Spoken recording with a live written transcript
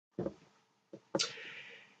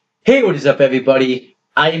Hey, what is up, everybody?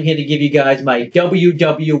 I am here to give you guys my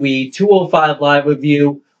WWE 205 Live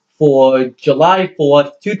review for July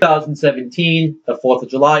 4th, 2017, the 4th of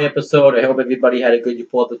July episode. I hope everybody had a good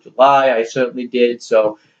 4th of July. I certainly did.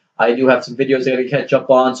 So I do have some videos I got to catch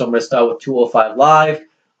up on. So I'm going to start with 205 Live.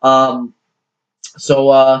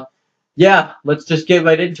 Yeah, let's just get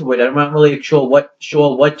right into it. I'm not really sure what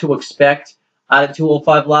to expect out of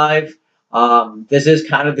 205 Live. This is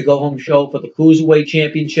kind of the go-home show for the Cruiserweight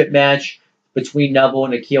Championship match between Neville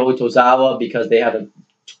and Akira Tozawa because they have a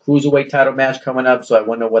Cruiserweight title match coming up, so I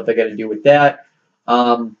wonder what they're going to do with that.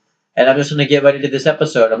 And I'm just going to get right into this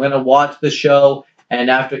episode. I'm going to watch the show, and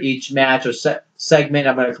after each match or segment,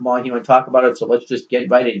 I'm going to come on here and talk about it, so let's just get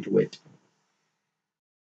right into it.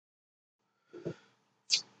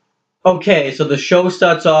 Okay, so the show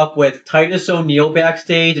starts off with Titus O'Neil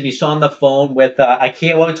backstage, and he's on the phone with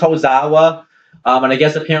Akira Tozawa. And I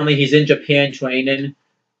guess apparently he's in Japan training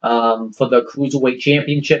for the Cruiserweight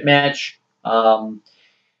Championship match. And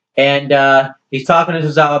he's talking to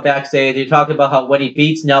Tozawa backstage. He's talking about how when he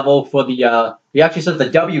beats Neville for the, he actually says the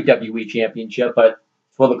WWE Championship, but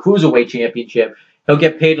for the Cruiserweight Championship, he'll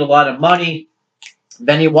get paid a lot of money.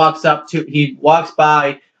 Then he walks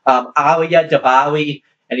by Alia Davaly,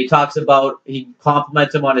 and he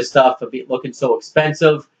compliments him on his stuff for looking so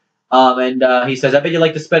expensive. And he says, I bet you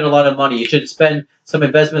like to spend a lot of money. You should spend some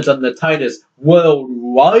investments on the Titus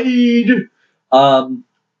worldwide. And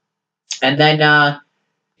then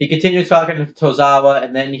he continues talking to Tozawa,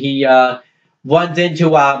 and then he runs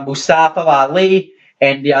into Mustafa Ali,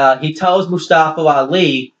 and he tells Mustafa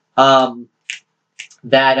Ali that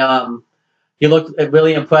he looked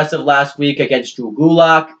really impressive last week against Drew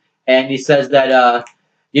Gulak, and he says that,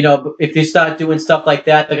 if you start doing stuff like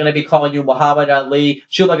that, they're going to be calling you Muhammad Ali,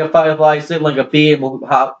 shoot like a firefly, sit like a bee,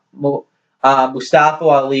 Mustafa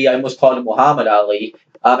Ali, I almost called him Muhammad Ali,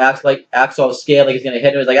 acts all scared like he's going to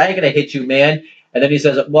hit him. He's like, I ain't going to hit you, man. And then he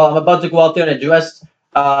says, well, I'm about to go out there and address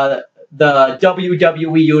the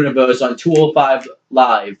WWE Universe on 205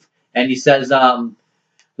 Live. And he says, let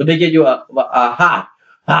me get you a ha,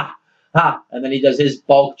 ha, ha. And then he does his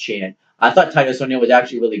bulk chant. I thought Titus O'Neil was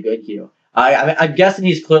actually really good here. I'm guessing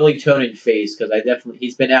he's clearly turning face because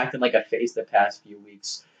he's been acting like a face the past few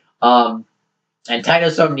weeks. And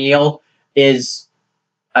Titus O'Neil is,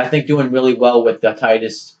 I think, doing really well with the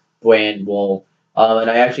Titus brand role. And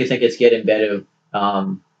I actually think it's getting better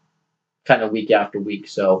kind of week after week.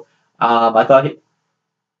 So I thought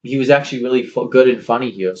he was actually really good and funny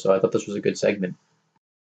here. So I thought this was a good segment.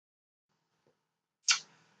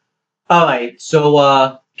 All right,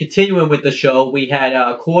 so continuing with the show, we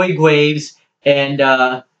had Corey Graves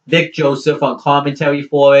and Vic Joseph on commentary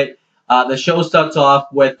for it. The show starts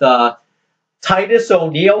off with Titus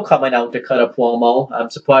O'Neil coming out to cut a promo. I'm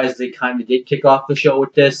surprised they kind of did kick off the show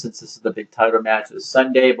with this, since this is the big title match this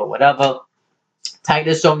Sunday, but whatever.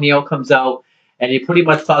 Titus O'Neil comes out, and he pretty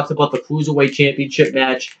much talks about the Cruiserweight Championship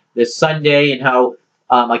match this Sunday and how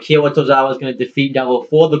Akira Tozawa is going to defeat Neville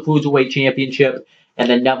for the Cruiserweight Championship. And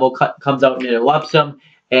then Neville comes out and interrupts him.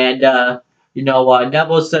 And,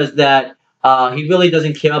 Neville says that he really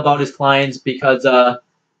doesn't care about his clients because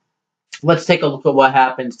let's take a look at what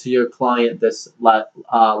happens to your client this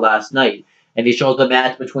last night. And he shows the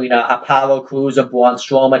match between Apollo Crews and Braun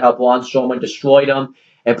Strowman, how Braun Strowman destroyed him.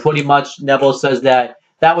 And pretty much Neville says that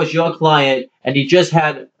was your client, and he just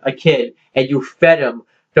had a kid, and you fed him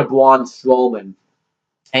to Braun Strowman.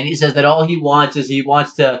 And he says that all he wants is he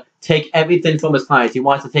wants to take everything from his clients. He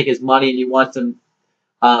wants to take his money, and he wants to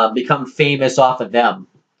become famous off of them.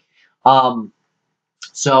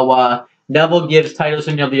 So Neville gives Titus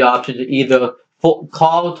O'Neil the option to either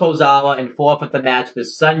call Tozawa and forfeit the match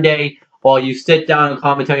this Sunday, or you sit down and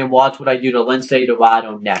commentary and watch what I do to Lince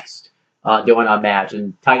Dorado next during our match.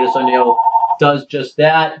 And Titus O'Neil does just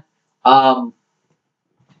that. Yeah,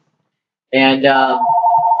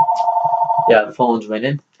 the phone's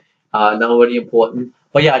ringing. Not really important.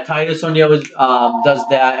 But yeah, Titus O'Neil does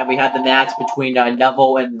that, and we had the match between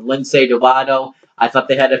Neville and Lince Dorado. I thought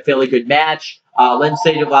they had a fairly good match. Lince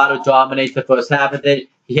Dorado dominates the first half of it.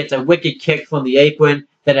 He hits a wicked kick from the apron,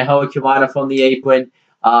 then a hurricanrana from the apron,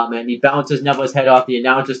 and he bounces Neville's head off the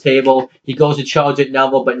announcer's table. He goes to charge at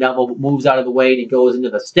Neville, but Neville moves out of the way, and he goes into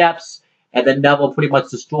the steps. And then Neville pretty much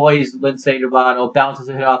destroys Lince Dorado, bounces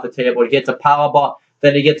his head off the table. He hits a powerbomb.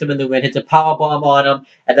 Then he gets him in the win, hits a powerbomb on him,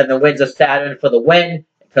 and then the win's a Saturn for the win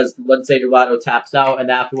because Lince Dorado taps out, and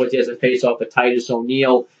afterwards he has a face-off with Titus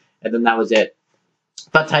O'Neil, and then that was it. I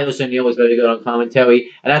thought Titus O'Neil was very good on commentary,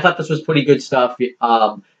 and I thought this was pretty good stuff.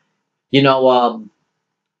 I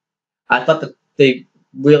thought that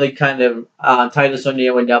really kind of Titus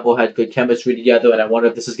O'Neil and Neville had good chemistry together, and I wonder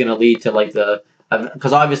if this is going to lead to like the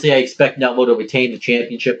because obviously I expect Neville to retain the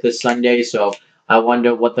championship this Sunday, so I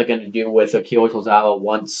wonder what they're going to do with Akira Tozawa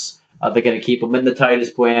once they're going to keep him in the Titus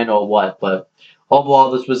brand or what. But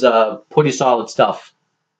overall, this was pretty solid stuff.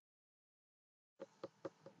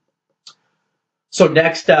 So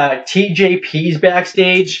next, TJP's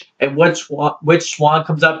backstage, and which Swann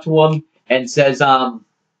comes up to him and says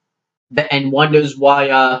and wonders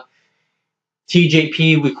why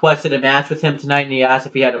TJP requested a match with him tonight, and he asked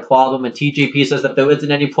if he had a problem, and TJP says that there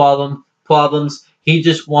isn't any problems. He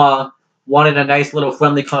just wanted a nice little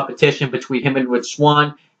friendly competition between him and Rich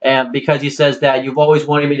Swann, and because he says that you've always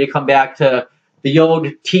wanted me to come back to the old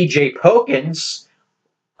TJ Perkins.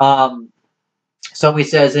 So he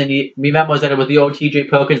says, and he remembers that it was the old TJ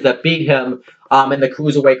Perkins that beat him in the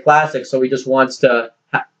Cruiserweight Classic, so he just wants to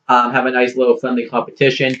have a nice little friendly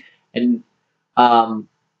competition. And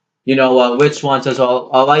Rich Swann says,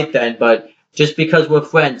 all right then, but just because we're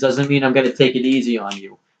friends doesn't mean I'm going to take it easy on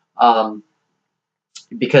you.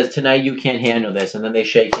 Because tonight you can't handle this. And then they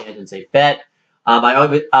shake hands and say, bet.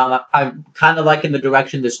 I'm kind of liking the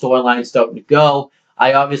direction the storyline's starting to go.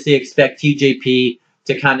 I obviously expect TJP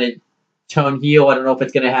to kind of turn heel. I don't know if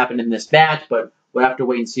it's going to happen in this match, but we'll have to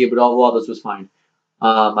wait and see. But overall, this was fine.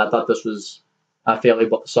 I thought this was a fairly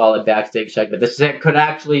solid backstage segment. This could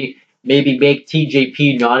actually maybe make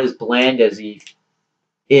TJP not as bland as he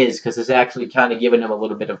is, because it's actually kind of giving him a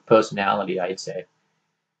little bit of personality, I'd say.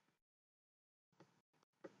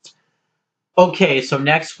 Okay, so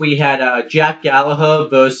next we had Jack Gallagher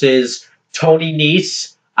versus Tony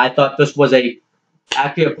Nese. I thought this was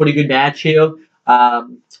actually a pretty good match here.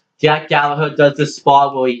 Jack Gallagher does this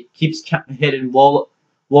spot where he keeps hitting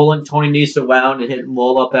rolling Tony Nese around and hitting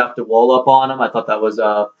roll-up after roll-up on him. I thought that was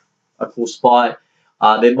a cool spot.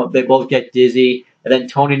 They both get dizzy, and then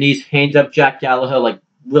Tony Nese hands up Jack Gallagher like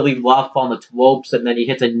really rough on the ropes, and then he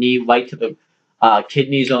hits a knee right to the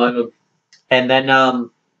kidneys on him. And then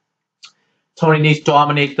Tony Nese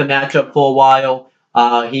dominates the matchup for a while.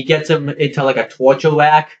 He gets him into like a torture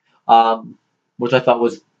rack, which I thought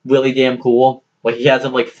was really damn cool. Like he has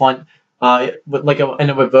him like front, with like in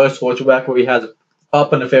a reverse torture rack where he has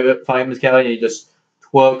up in the fireman's carry and he just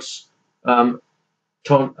twerks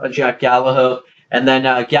Jack Gallagher. And then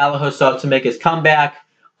Gallagher starts to make his comeback.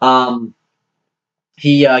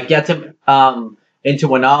 He gets him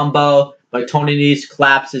into an armbar, but Tony Nese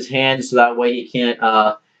claps his hands so that way he can't,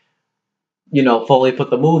 fully put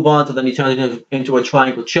the move on. So then he turns it into a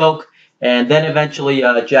triangle choke. And then eventually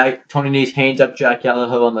Tony Nese hands up Jack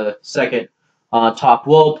Gallagher on the second top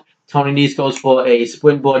rope. Tony Nese goes for a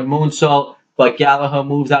springboard moonsault, but Gallagher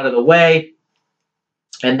moves out of the way.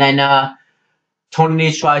 And then Tony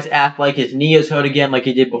Nese tries to act like his knee is hurt again, like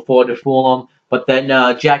he did before to fool him. But then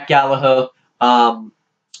Jack Gallagher,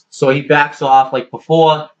 so he backs off like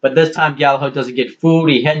before. But this time Gallagher doesn't get food.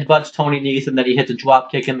 He headbutts Tony Nese, and then he hits a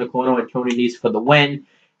drop kick in the corner and Tony Nese for the win.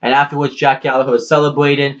 And afterwards, Jack Gallagher is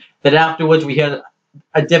celebrating. Then afterwards, we hear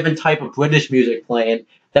a different type of British music playing.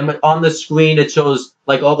 Then on the screen, it shows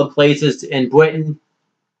like all the places in Britain,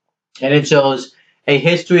 and it shows a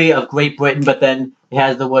history of Great Britain. But then it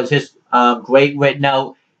has the words "Great" written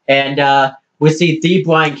out, and we see D.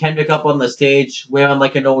 Brian Kendrick up on the stage wearing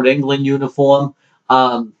like an old England uniform.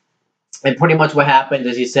 And pretty much what happened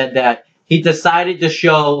is he said that he decided to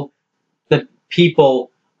show the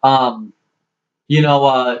people,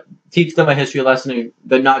 teach them a history lesson in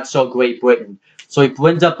the not so Great Britain. So he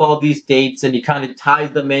brings up all these dates and he kind of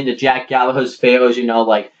ties them into Jack Gallagher's fails,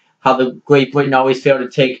 like how the Great Britain always failed to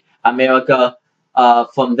take America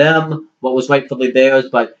from them, what was rightfully theirs,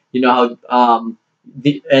 but how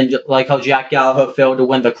how Jack Gallagher failed to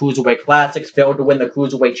win the Cruiserweight Classics, failed to win the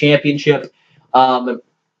Cruiserweight Championship.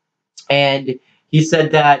 And he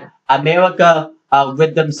said that America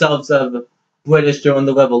rid themselves of British during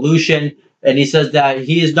the Revolution, and he says that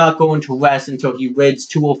he is not going to rest until he rids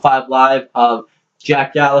 205 Live of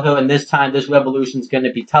Jack Gallagher, and this time this revolution is going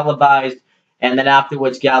to be televised. And then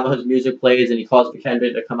afterwards, Gallagher's music plays, and he calls for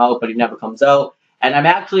Kendrick to come out, but he never comes out. And I'm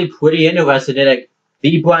actually pretty interested in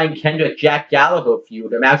the Brian Kendrick Jack Gallagher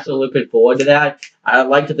feud. I'm actually looking forward to that. I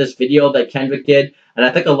liked this video that Kendrick did, and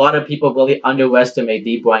I think a lot of people really underestimate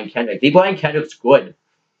the Brian Kendrick. The Brian Kendrick's good,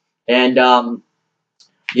 and I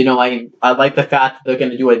like the fact that they're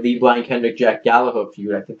going to do a the Brian Kendrick Jack Gallagher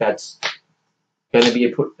feud. I think that's going to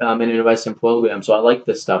be an interesting program. So I like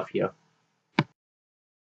this stuff here.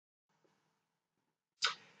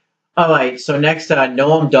 All right, so next,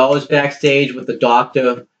 Noam Dar is backstage with the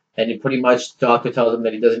doctor, and the doctor tells him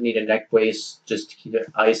that he doesn't need a neck brace, just to keep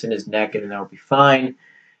ice in his neck, and then that'll be fine.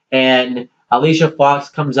 And Alicia Fox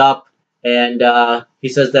comes up and he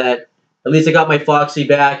says that at least I got my Foxy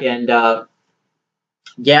back, and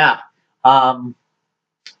yeah. Um,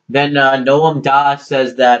 then Noam Dar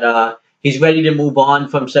says that he's ready to move on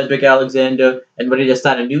from Cedric Alexander and ready to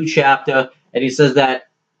start a new chapter, and he says that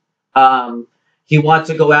he wants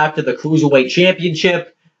to go after the Cruiserweight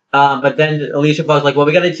Championship. But then Alicia Fox is like, well,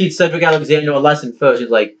 we got to teach Cedric Alexander a lesson first.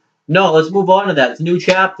 He's like, no, let's move on to that. It's a new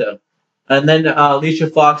chapter. And then Alicia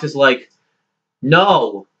Fox is like,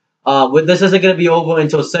 no, this isn't going to be over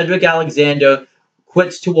until Cedric Alexander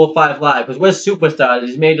quits 205 Live, because we're superstars.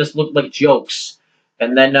 He's made us look like jokes.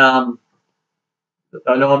 And then Noam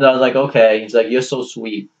Dar was like, okay. He's like, you're so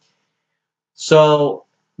sweet. So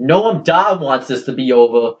Noam Dar wants this to be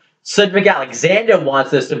over. Cedric Alexander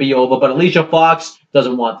wants this to be over, but Alicia Fox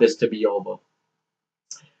doesn't want this to be over.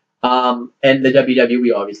 And the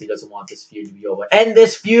WWE obviously doesn't want this feud to be over. End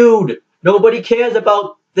this feud! Nobody cares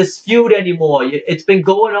about this feud anymore. It's been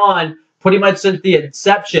going on pretty much since the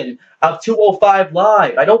inception of 205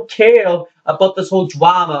 Live. I don't care about this whole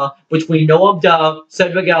drama between Noam Dar,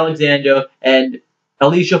 Cedric Alexander, and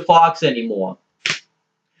Alicia Fox anymore.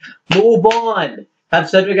 Move on. Have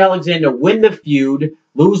Cedric Alexander win the feud.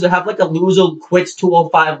 Have like a loser quits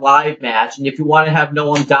 205 Live match. And if you want to have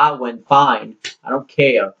Noam Dar win, fine. I don't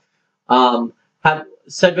care. Have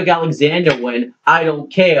Cedric Alexander win. I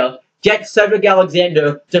don't care. Get Cedric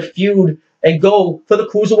Alexander to feud and go for the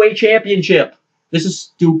Cruiserweight Championship. This is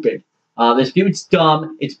stupid. This feud's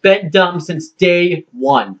dumb. It's been dumb since day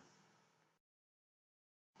one.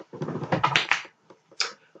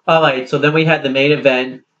 Alright, so then we had the main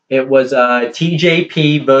event. It was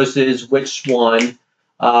TJP versus Swann.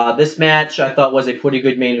 This match I thought was a pretty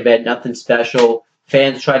good main event. Nothing special.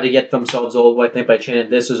 Fans tried to get themselves over, I think, by chanting,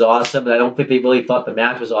 "This was awesome." But I don't think they really thought the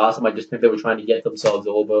match was awesome. I just think they were trying to get themselves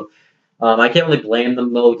over. I can't really blame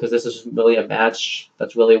them, though, because this isn't really a match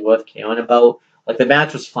that's really worth caring about. Like, the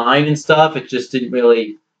match was fine and stuff. It just didn't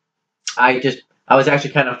really... I was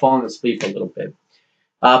actually kind of falling asleep a little bit.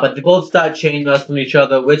 But they both start chain wrestling each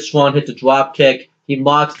other. Swann hits a drop kick. He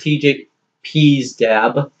mocks TJP's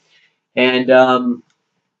dab. And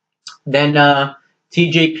then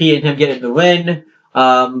TJP and him get in the ring.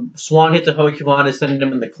 Swann hits a hurricanrana, sending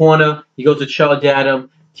him in the corner. He goes to charge at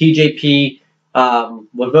him. TJP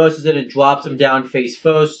reverses it and drops him down face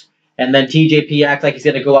first. And then TJP acts like he's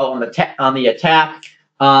going to go out on the attack.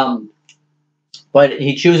 But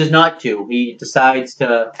he chooses not to. He decides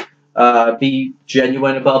to be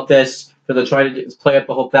genuine about this. So they're trying to play up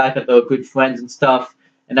the whole fact that they're good friends and stuff.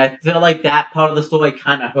 And I feel like that part of the story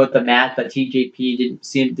kind of hurt the match, that TJP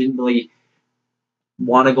didn't really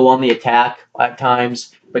want to go on the attack at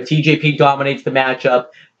times. But TJP dominates the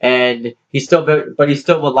matchup, and he's still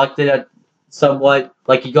reluctant at somewhat.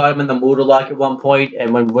 Like, he got him in the motor lock at one point,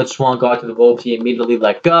 and when Swann got to the ropes, he immediately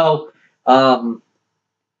let go. And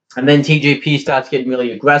then TJP starts getting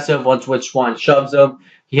really aggressive once Swann shoves him.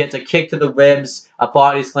 He hits a kick to the ribs, a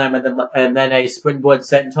body slam, and then a springboard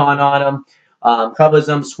senton on him. Covers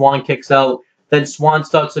him. Swann kicks out. Then Swann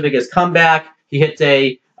starts to make his comeback. He hits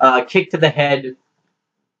a kick to the head.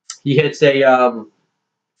 He hits a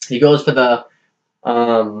he goes for the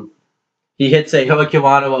he hits a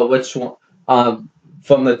hurricanrana which from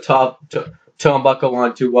the top turnbuckle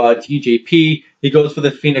onto TJP. He goes for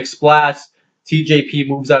the Phoenix Splash. TJP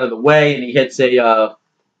moves out of the way and he hits a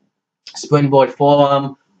springboard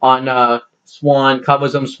forearm on Swann,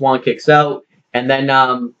 covers him. Swann kicks out, and then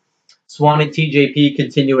Swann and TJP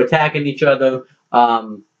continue attacking each other.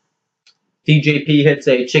 TJP hits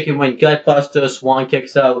a chicken wing gutbuster. Swann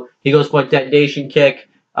kicks out. He goes for a detonation kick.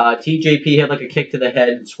 TJP hit like a kick to the head,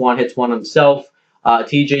 and Swann hits one himself.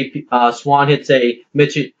 Swann hits a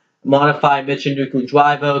modified Michinoku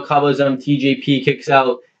driver, covers him. TJP kicks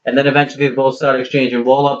out, and then eventually they both start exchanging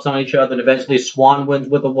roll-ups on each other, and eventually Swann wins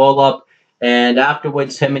with a roll-up, and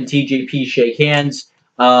afterwards him and TJP shake hands,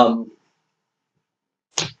 and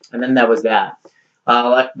then that was that.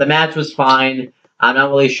 The match was fine. I'm not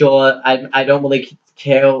really sure. I don't really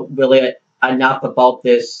care really enough about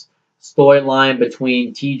this storyline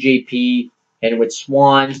between TJP and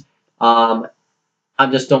Swann. I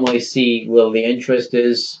just don't really see where the interest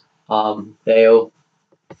is. It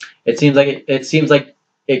seems like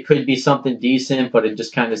it could be something decent, but it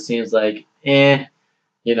just kind of seems like you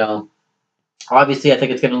know. Obviously, I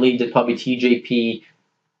think it's going to lead to probably TJP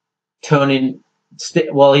turning.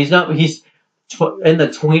 Well, he's in the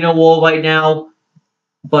tweener war right now.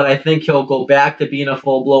 But I think he'll go back to being a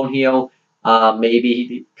full-blown heel.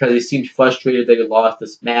 Maybe because he seemed frustrated that he lost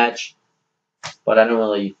this match. But I don't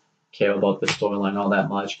really care about the storyline all that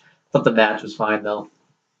much. I thought the match was fine, though.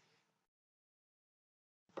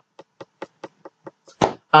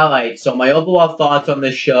 Alright, so my overall thoughts on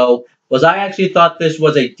this show was I actually thought this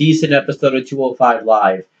was a decent episode of 205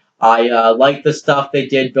 Live. I liked the stuff they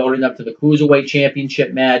did building up to the Cruiserweight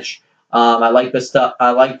Championship match. I like the stuff.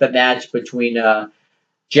 I like the match between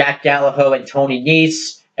Jack Gallagher and Tony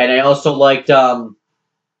Nese, and I also liked the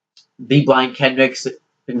Brian Kendricks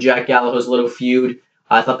and Jack Gallagher's little feud.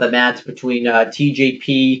 I thought the match between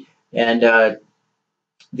TJP and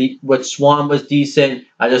with Swann was decent.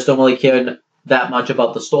 I just don't really care that much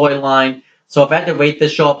about the storyline. So if I had to rate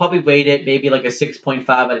this show, I'll probably rate it maybe like a 6.5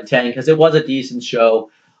 out of 10 because it was a decent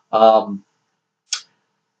show. I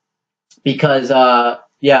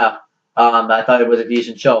thought it was a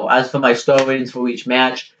decent show. As for my star ratings for each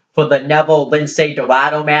match, for the Neville Lince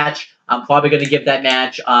Dorado match, I'm probably going to give that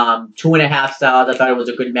match 2.5 stars. I thought it was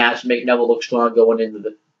a good match to make Neville look strong going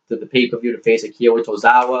into the pay-per-view to face Akira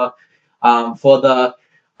Tozawa. For the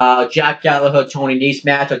Jack Gallagher Tony Nese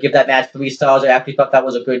match, I'll give that match 3 stars. I actually thought that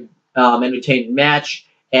was a good, entertaining match.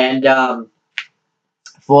 And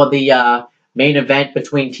for the main event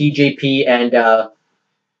between TJP and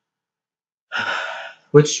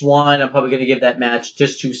with Swann, I'm probably going to give that match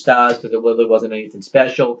just 2 stars because it really wasn't anything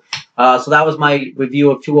special. So that was my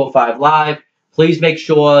review of 205 Live. Please make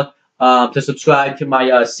sure to subscribe to my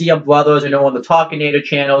CM Brothers and on the Talkinator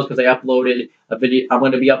channels because I uploaded a video. I'm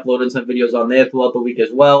going to be uploading some videos on there throughout the week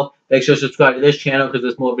as well. Make sure to subscribe to this channel because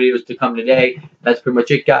there's more videos to come today. That's pretty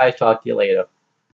much it, guys. Talk to you later.